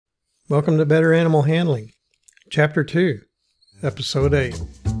Welcome to Better Animal Handling, Chapter 2, Episode 8.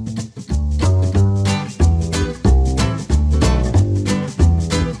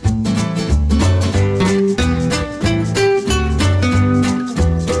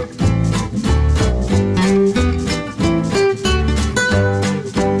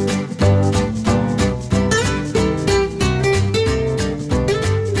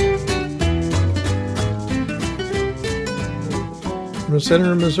 From the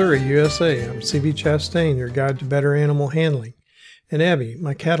center of Missouri, USA, I'm C.B. Chastain, your guide to better animal handling, and Abby,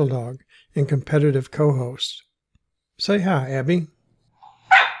 my cattle dog and competitive co-host. Say hi, Abby.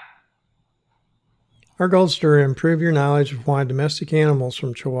 Our goal is to improve your knowledge of why domestic animals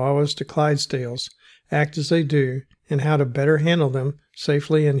from Chihuahuas to Clydesdales act as they do and how to better handle them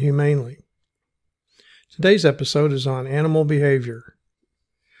safely and humanely. Today's episode is on animal behavior.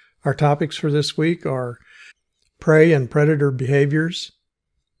 Our topics for this week are prey and predator behaviors,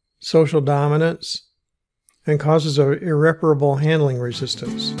 social dominance, and causes of irreparable handling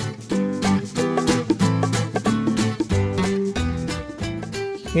resistance.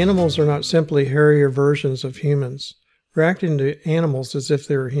 Animals are not simply hairier versions of humans. Reacting to animals as if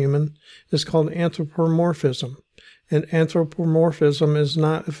they were human is called anthropomorphism, and anthropomorphism is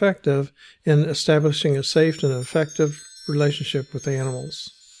not effective in establishing a safe and effective relationship with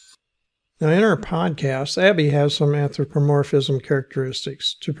animals. Now, in our podcast, Abby has some anthropomorphism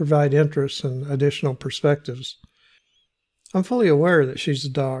characteristics to provide interest and additional perspectives. I'm fully aware that she's a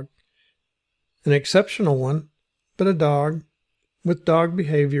dog, an exceptional one, but a dog with dog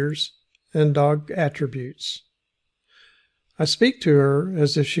behaviors and dog attributes. I speak to her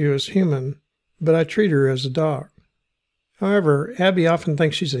as if she was human, but I treat her as a dog. However, Abby often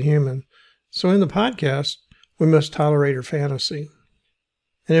thinks she's a human, so in the podcast, we must tolerate her fantasy.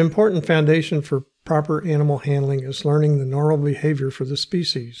 An important foundation for proper animal handling is learning the normal behavior for the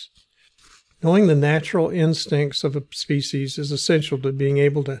species. Knowing the natural instincts of a species is essential to being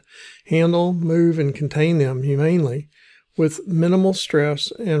able to handle, move, and contain them humanely with minimal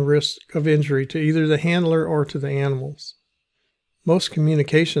stress and risk of injury to either the handler or to the animals. Most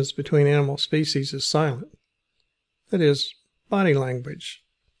communications between animal species is silent. That is, body language.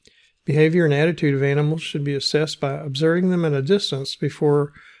 Behavior and attitude of animals should be assessed by observing them at a distance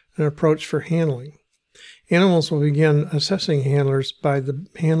before an approach for handling. Animals will begin assessing handlers by the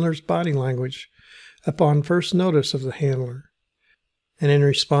handler's body language upon first notice of the handler, and in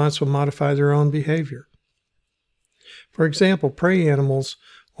response will modify their own behavior. For example, prey animals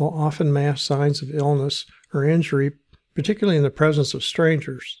will often mask signs of illness or injury, particularly in the presence of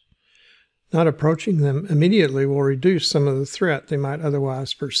strangers. Not approaching them immediately will reduce some of the threat they might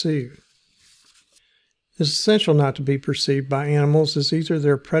otherwise perceive. It's essential not to be perceived by animals as either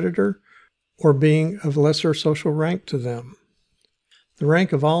their predator or being of lesser social rank to them. The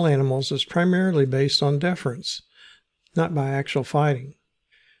rank of all animals is primarily based on deference, not by actual fighting.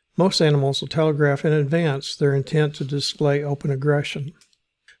 Most animals will telegraph in advance their intent to display open aggression.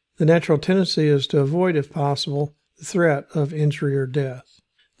 The natural tendency is to avoid, if possible, the threat of injury or death.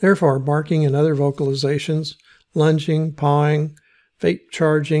 Therefore, barking and other vocalizations, lunging, pawing, vape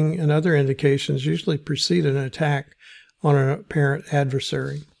charging, and other indications usually precede an attack on an apparent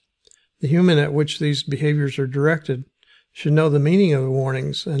adversary. The human at which these behaviors are directed should know the meaning of the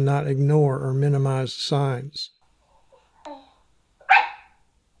warnings and not ignore or minimize the signs.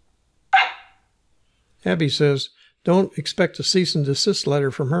 Abby says, don't expect a cease and desist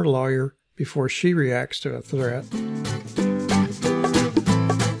letter from her lawyer before she reacts to a threat.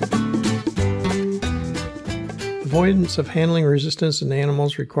 Avoidance of handling resistance in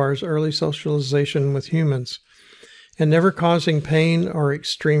animals requires early socialization with humans and never causing pain or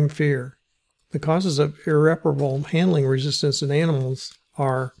extreme fear. The causes of irreparable handling resistance in animals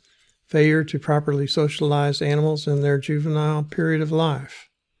are failure to properly socialize animals in their juvenile period of life,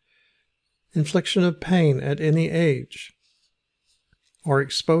 infliction of pain at any age, or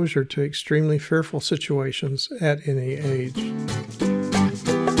exposure to extremely fearful situations at any age.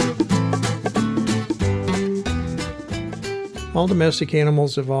 All domestic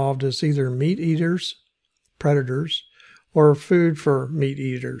animals evolved as either meat eaters, predators, or food for meat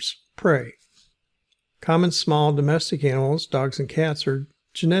eaters, prey. Common small domestic animals, dogs and cats, are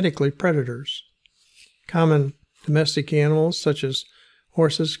genetically predators. Common domestic animals such as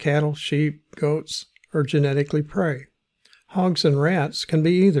horses, cattle, sheep, goats are genetically prey. Hogs and rats can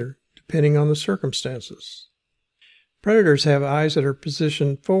be either, depending on the circumstances. Predators have eyes that are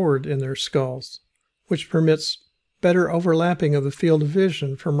positioned forward in their skulls, which permits better overlapping of the field of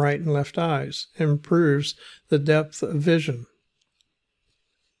vision from right and left eyes and improves the depth of vision.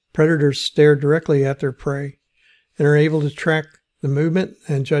 Predators stare directly at their prey and are able to track the movement,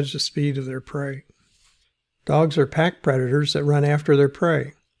 and judge the speed of their prey. Dogs are pack predators that run after their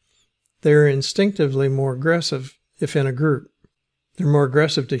prey. They are instinctively more aggressive if in a group. They're more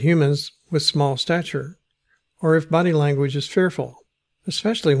aggressive to humans with small stature, or if body language is fearful,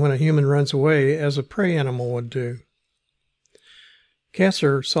 especially when a human runs away as a prey animal would do. Cats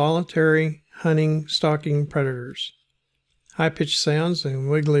are solitary, hunting, stalking predators. High-pitched sounds and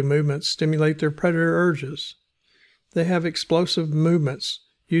wiggly movements stimulate their predator urges. They have explosive movements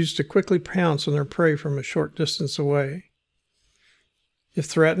used to quickly pounce on their prey from a short distance away. If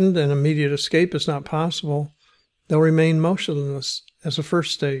threatened and immediate escape is not possible, they'll remain motionless as a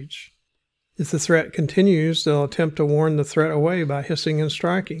first stage. If the threat continues, they'll attempt to warn the threat away by hissing and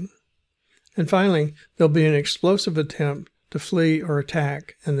striking. And finally, there'll be an explosive attempt to flee or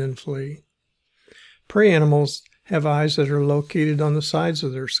attack and then flee. Prey animals have eyes that are located on the sides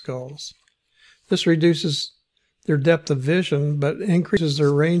of their skulls. This reduces their depth of vision, but increases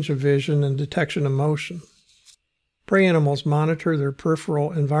their range of vision and detection of motion. Prey animals monitor their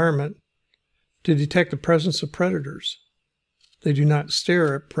peripheral environment to detect the presence of predators. They do not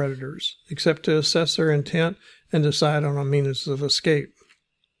stare at predators, except to assess their intent and decide on a means of escape.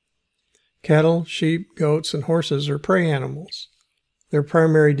 Cattle, sheep, goats, and horses are prey animals. Their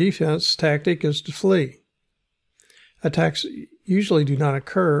primary defense tactic is to flee. Attacks usually do not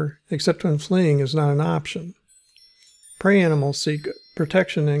occur, except when fleeing is not an option. Prey animals seek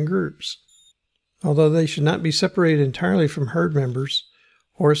protection in groups. Although they should not be separated entirely from herd members,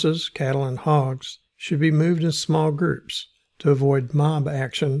 horses, cattle, and hogs should be moved in small groups to avoid mob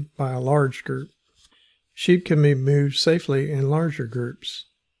action by a large group. Sheep can be moved safely in larger groups.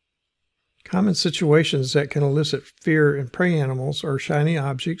 Common situations that can elicit fear in prey animals are shiny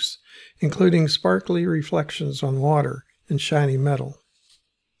objects, including sparkly reflections on water and shiny metal.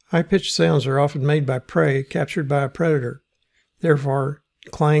 High-pitched sounds are often made by prey captured by a predator. Therefore,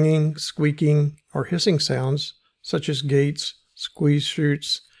 clanging, squeaking, or hissing sounds, such as gates, squeeze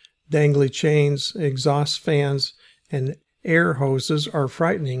chutes, dangly chains, exhaust fans, and air hoses, are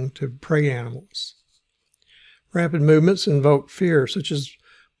frightening to prey animals. Rapid movements invoke fear, such as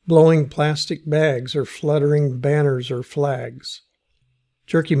blowing plastic bags or fluttering banners or flags.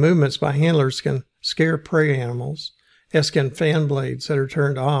 Jerky movements by handlers can scare prey animals, as can fan blades that are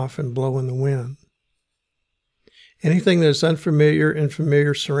turned off and blow in the wind. Anything that is unfamiliar in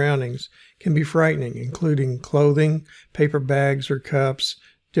familiar surroundings can be frightening, including clothing, paper bags or cups,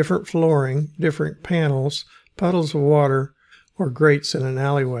 different flooring, different panels, puddles of water, or grates in an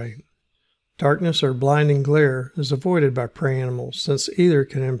alleyway. Darkness or blinding glare is avoided by prey animals, since either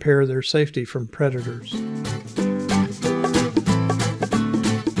can impair their safety from predators.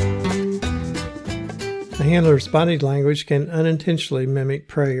 A handler's body language can unintentionally mimic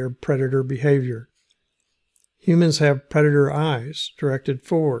prey or predator behavior. Humans have predator eyes directed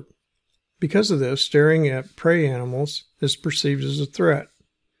forward. Because of this, staring at prey animals is perceived as a threat.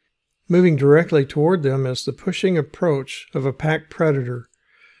 Moving directly toward them is the pushing approach of a pack predator,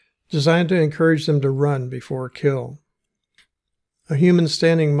 designed to encourage them to run before a kill. A human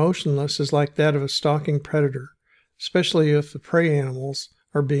standing motionless is like that of a stalking predator, especially if the prey animals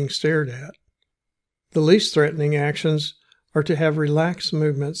are being stared at. The least threatening actions are to have relaxed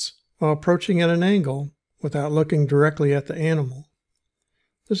movements while approaching at an angle without looking directly at the animal.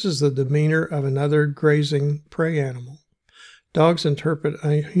 This is the demeanor of another grazing prey animal. Dogs interpret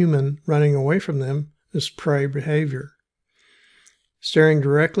a human running away from them as prey behavior. Staring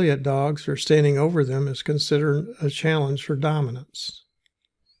directly at dogs or standing over them is considered a challenge for dominance.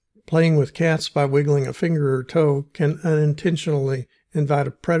 Playing with cats by wiggling a finger or toe can unintentionally invite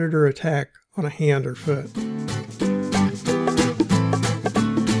a predator attack on a hand or foot.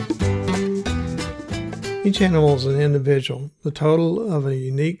 Each animal is an individual, the total of a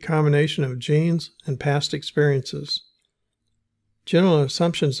unique combination of genes and past experiences. General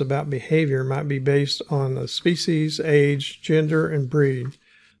assumptions about behavior might be based on the species, age, gender, and breed,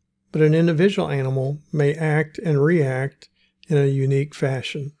 but an individual animal may act and react in a unique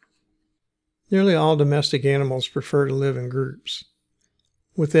fashion. Nearly all domestic animals prefer to live in groups.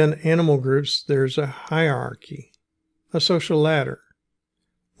 Within animal groups, there's a hierarchy, a social ladder.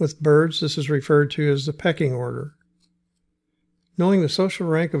 With birds, this is referred to as the pecking order. Knowing the social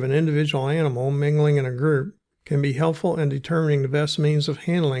rank of an individual animal mingling in a group can be helpful in determining the best means of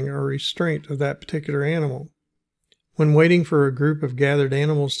handling or restraint of that particular animal. When waiting for a group of gathered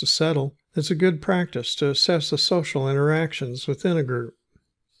animals to settle, it's a good practice to assess the social interactions within a group.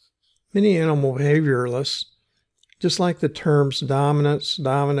 Many animal behavioralists dislike the terms dominance,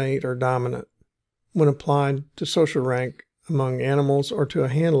 dominate, or dominant when applied to social rank among animals or to a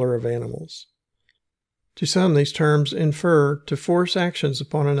handler of animals. To some, these terms infer to force actions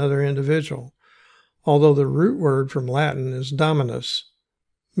upon another individual, although the root word from Latin is dominus,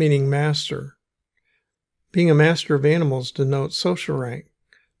 meaning master. Being a master of animals denotes social rank,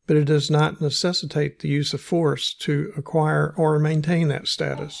 but it does not necessitate the use of force to acquire or maintain that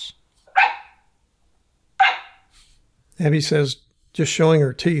status. Abby says just showing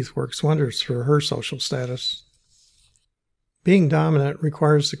her teeth works wonders for her social status. Being dominant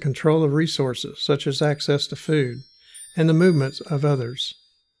requires the control of resources, such as access to food, and the movements of others.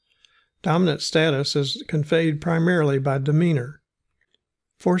 Dominant status is conveyed primarily by demeanor.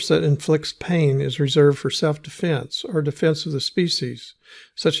 Force that inflicts pain is reserved for self-defense or defense of the species,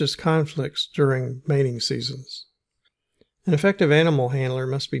 such as conflicts during mating seasons. An effective animal handler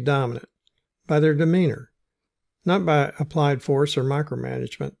must be dominant by their demeanor, not by applied force or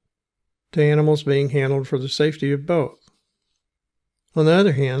micromanagement, to animals being handled for the safety of both. On the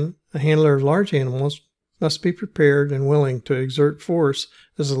other hand, a handler of large animals must be prepared and willing to exert force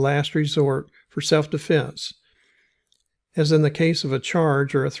as a last resort for self-defense, as in the case of a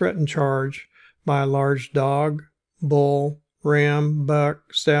charge or a threatened charge by a large dog, bull, ram,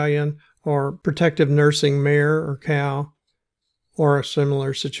 buck, stallion, or protective nursing mare or cow, or a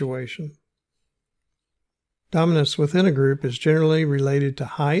similar situation. Dominance within a group is generally related to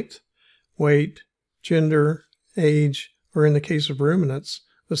height, weight, gender, age, or in the case of ruminants,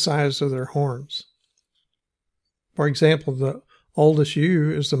 the size of their horns. For example, the oldest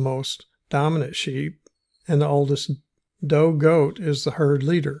ewe is the most dominant sheep, and the oldest doe goat is the herd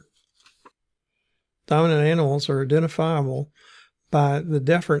leader. Dominant animals are identifiable by the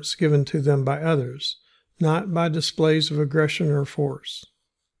deference given to them by others, not by displays of aggression or force.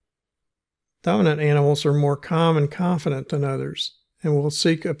 Dominant animals are more calm and confident than others, and will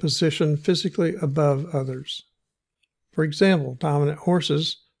seek a position physically above others. For example, dominant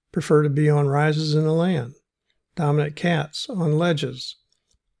horses prefer to be on rises in the land. Dominant cats on ledges.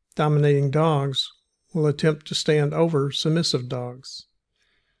 Dominating dogs will attempt to stand over submissive dogs.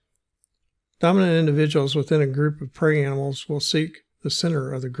 Dominant individuals within a group of prey animals will seek the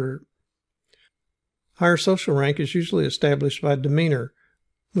center of the group. Higher social rank is usually established by demeanor,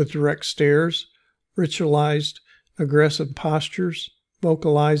 with direct stares, ritualized, aggressive postures,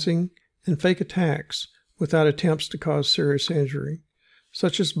 vocalizing, and fake attacks without attempts to cause serious injury,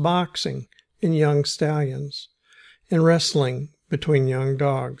 such as boxing in young stallions and wrestling between young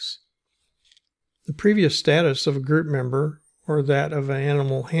dogs. The previous status of a group member or that of an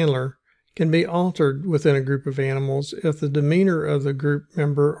animal handler can be altered within a group of animals if the demeanor of the group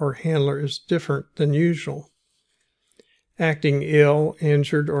member or handler is different than usual. Acting ill,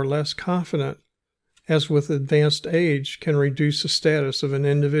 injured, or less confident, as with advanced age, can reduce the status of an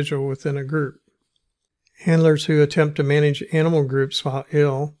individual within a group. Handlers who attempt to manage animal groups while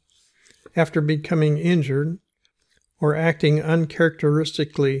ill, after becoming injured, or acting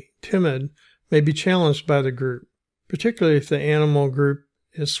uncharacteristically timid may be challenged by the group, particularly if the animal group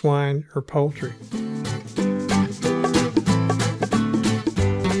is swine or poultry.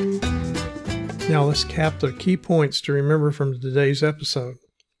 Now let's cap the key points to remember from today's episode.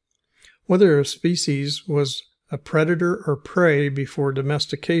 Whether a species was a predator or prey before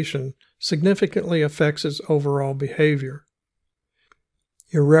domestication significantly affects its overall behavior.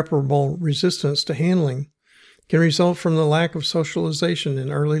 Irreparable resistance to handling can result from the lack of socialization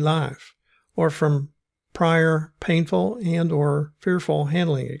in early life, or from prior painful and or fearful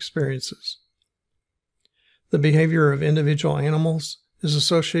handling experiences. The behavior of individual animals is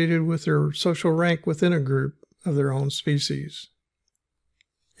associated with their social rank within a group of their own species.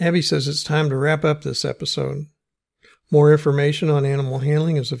 Abby says it's time to wrap up this episode. More information on animal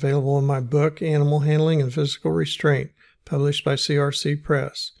handling is available in my book, Animal Handling and Physical Restraint, published by CRC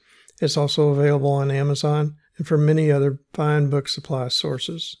Press. It's also available on Amazon and from many other fine book supply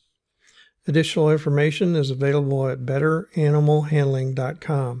sources. Additional information is available at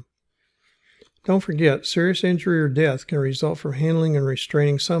betteranimalhandling.com. Don't forget, serious injury or death can result from handling and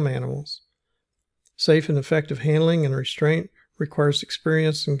restraining some animals. Safe and effective handling and restraint requires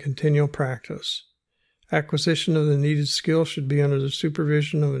experience and continual practice. Acquisition of the needed skill should be under the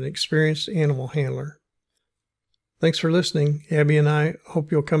supervision of an experienced animal handler. Thanks for listening. Abby and I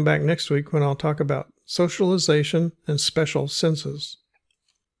hope you'll come back next week when I'll talk about socialization and special senses.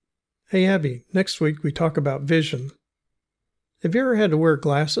 Hey Abby, next week we talk about vision. Have you ever had to wear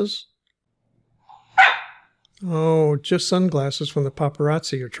glasses? Oh, just sunglasses when the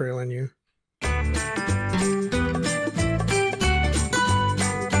paparazzi are trailing you.